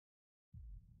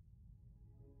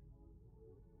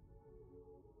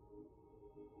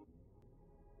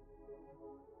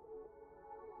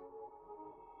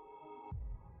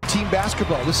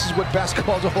basketball. This is what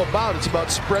basketball is all about. It's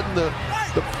about spreading the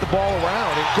ball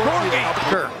around. And Gorgui.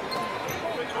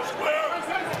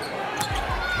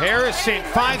 Harrison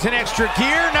finds an extra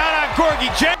gear, not on Gorgui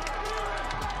Dieng.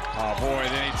 Oh boy,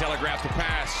 then he telegraphed the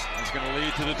pass. It's going to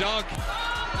lead to the dunk.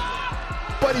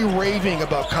 Everybody raving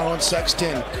about Colin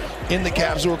Sexton in the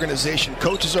Cavs organization.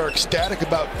 Coaches are ecstatic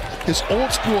about his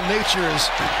old school nature as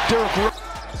Derrick Rose.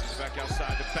 Back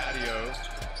outside the patio.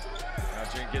 Now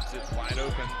Dieng gets it wide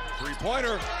open.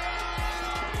 Three-pointer.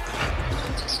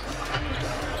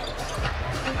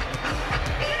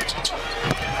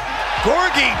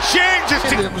 Gorgui Dieng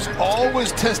just... It was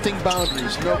always testing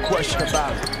boundaries, no question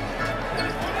about it.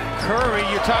 Curry,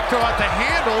 you talked about the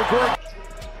handle.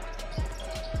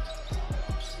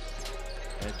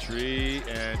 Entry,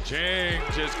 and Dieng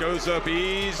just goes up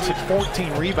easy.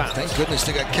 14 rebounds. Thank goodness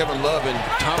they got Kevin Love and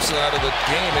Thompson out of the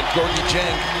game, and Gorgui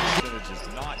Dieng. It's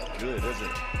just not good, is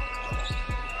it?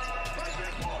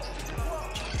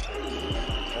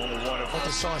 Only one of Not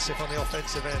decisive on the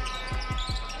offensive end.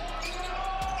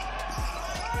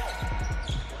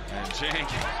 And Dieng.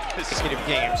 Consecutive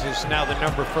games is now the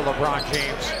number for LeBron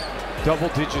James.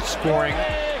 Double-digit scoring.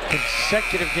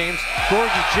 Consecutive games.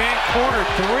 Gorgui Dieng, corner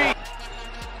three.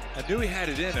 I knew he had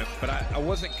it in him, but I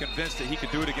wasn't convinced that he could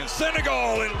do it against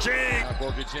Senegal. And Dieng.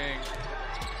 Gorgui Dieng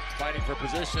fighting for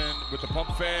position with the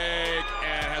pump fake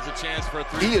and has a chance for a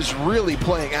three. He is really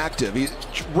playing active. He's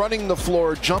running the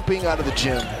floor, jumping out of the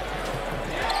gym.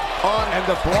 And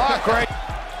the block right.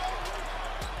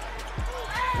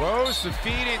 Rose the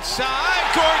feed inside.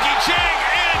 Gorgui Dieng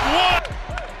and one.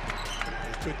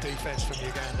 Good defense from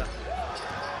Uganda.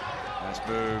 Nice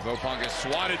move. Opong gets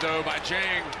swatted though by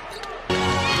Dieng.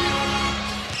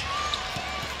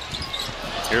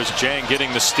 Here's Dieng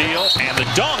getting the steal and the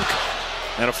dunk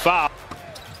and a foul.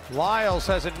 Lyles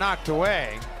has it knocked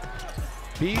away.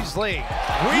 Beasley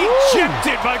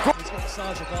rejected by Gorgui. He's got the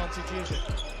size advantage, use it.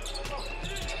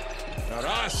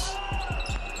 Taras.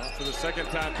 Not for the second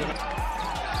time tonight.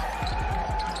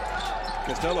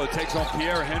 Costello takes on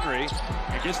Pierre Henry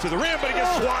and gets to the rim, but he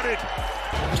gets swatted.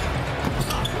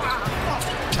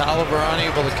 Tolliver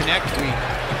unable to connect. We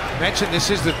mentioned this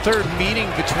is the third meeting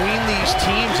between these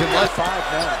teams in less 5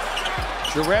 now.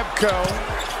 Jerebko.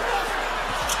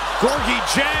 Gorgui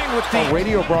Dieng with the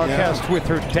radio broadcast with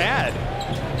her dad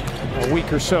a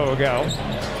week or so ago.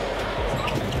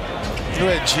 Go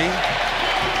ahead, G.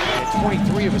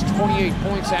 23 of his 28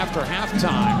 points after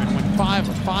halftime and went 5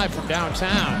 of 5 from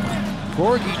downtown.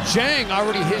 Gorgui Dieng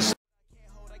already his.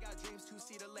 I got dreams to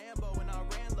see the Lambo and I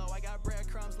ran low. I got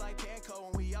breadcrumbs like Panko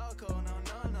and we all go no.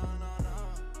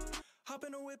 Hop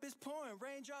in the whip is pouring,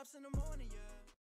 raindrops in the morning, yeah.